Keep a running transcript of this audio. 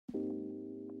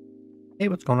Hey,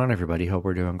 what's going on, everybody? Hope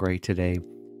we're doing great today.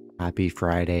 Happy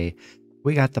Friday.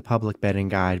 We got the public betting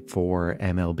guide for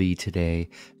MLB today,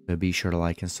 so be sure to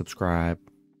like and subscribe.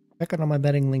 Check out all my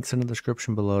betting links in the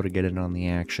description below to get in on the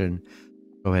action.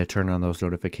 Go ahead, turn on those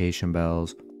notification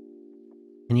bells.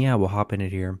 And yeah, we'll hop in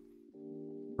it here.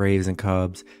 Braves and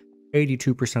Cubs.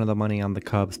 82% of the money on the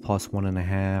Cubs plus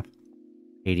 1.5.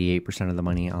 88% of the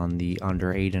money on the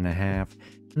under 8.5.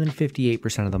 And then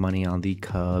 58% of the money on the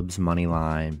Cubs money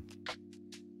line.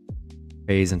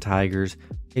 Rays and Tigers,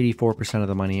 84% of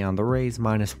the money on the Rays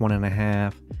minus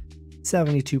 1.5,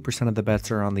 72% of the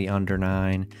bets are on the under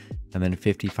 9, and then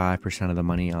 55% of the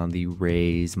money on the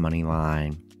Rays money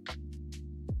line.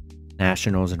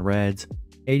 Nationals and Reds,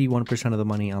 81% of the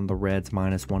money on the Reds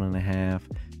minus 1.5,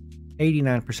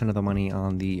 89% of the money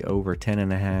on the over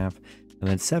 10.5, and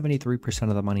then 73%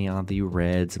 of the money on the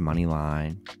Reds money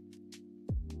line.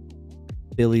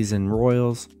 Phillies and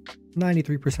Royals,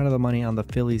 93% of the money on the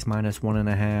Phillies minus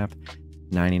 1.5,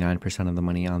 99% of the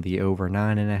money on the over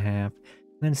 9.5, and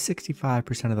then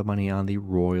 65% of the money on the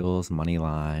Royals money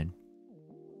line.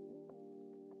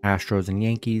 Astros and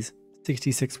Yankees,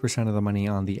 66% of the money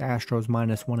on the Astros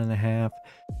minus 1.5,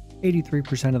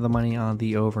 83% of the money on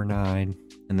the over 9,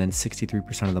 and then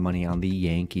 63% of the money on the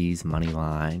Yankees money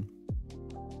line.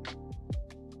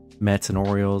 Mets and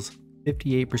Orioles,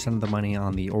 58% of the money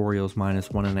on the Orioles minus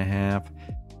 1.5,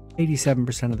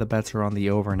 87% of the bets are on the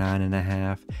over 9.5,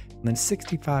 and then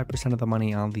 65% of the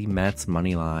money on the Mets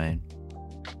money line.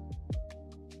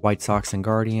 White Sox and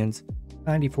Guardians,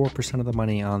 94% of the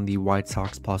money on the White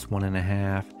Sox plus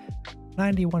 1.5,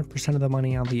 91% of the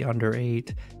money on the under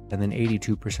 8, and then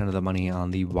 82% of the money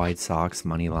on the White Sox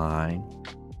money line.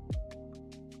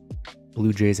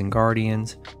 Blue Jays and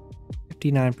Guardians,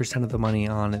 59% of the money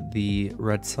on the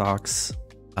Red Sox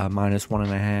minus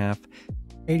 1.5,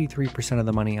 83% of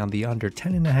the money on the under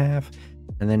 10.5,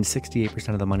 and then 68%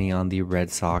 of the money on the Red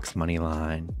Sox money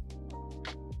line.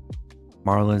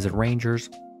 Marlins and Rangers,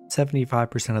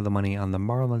 75% of the money on the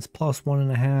Marlins plus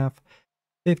 1.5,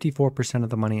 54%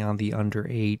 of the money on the under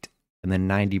 8, and then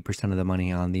 90% of the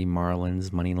money on the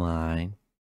Marlins money line.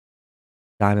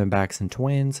 Diamondbacks and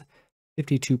Twins,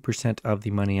 52% of the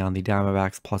money on the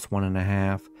Diamondbacks plus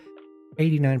 1.5,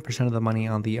 89% of the money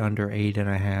on the under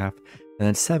 8.5, and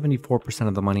then 74%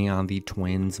 of the money on the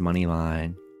Twins money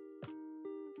line.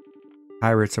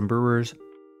 Pirates and Brewers,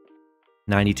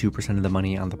 92% of the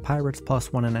money on the Pirates plus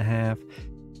 1.5,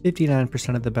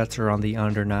 59% of the bets are on the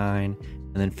under 9,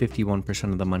 and then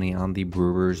 51% of the money on the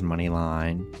Brewers money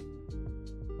line.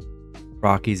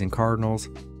 Rockies and Cardinals,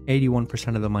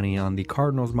 81% of the money on the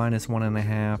Cardinals minus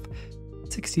 1.5,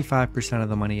 65% of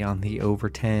the money on the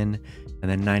over 10, and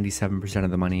then 97%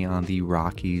 of the money on the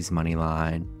Rockies money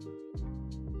line.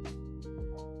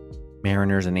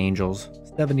 Mariners and Angels,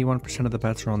 71% of the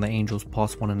bets are on the Angels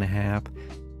plus 1.5,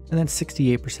 and then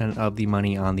 68% of the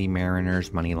money on the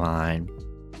Mariners money line.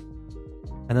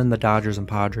 And then the Dodgers and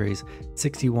Padres,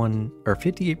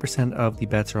 58% of the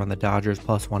bets are on the Dodgers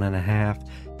plus 1.5,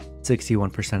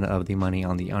 61% of the money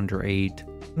on the under 8,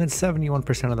 and then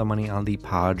 71% of the money on the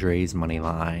Padres money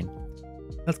line.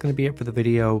 That's going to be it for the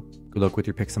video. Good luck with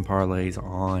your picks and parlays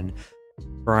on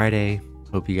Friday.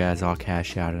 Hope you guys all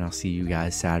cash out, and I'll see you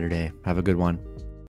guys Saturday. Have a good one.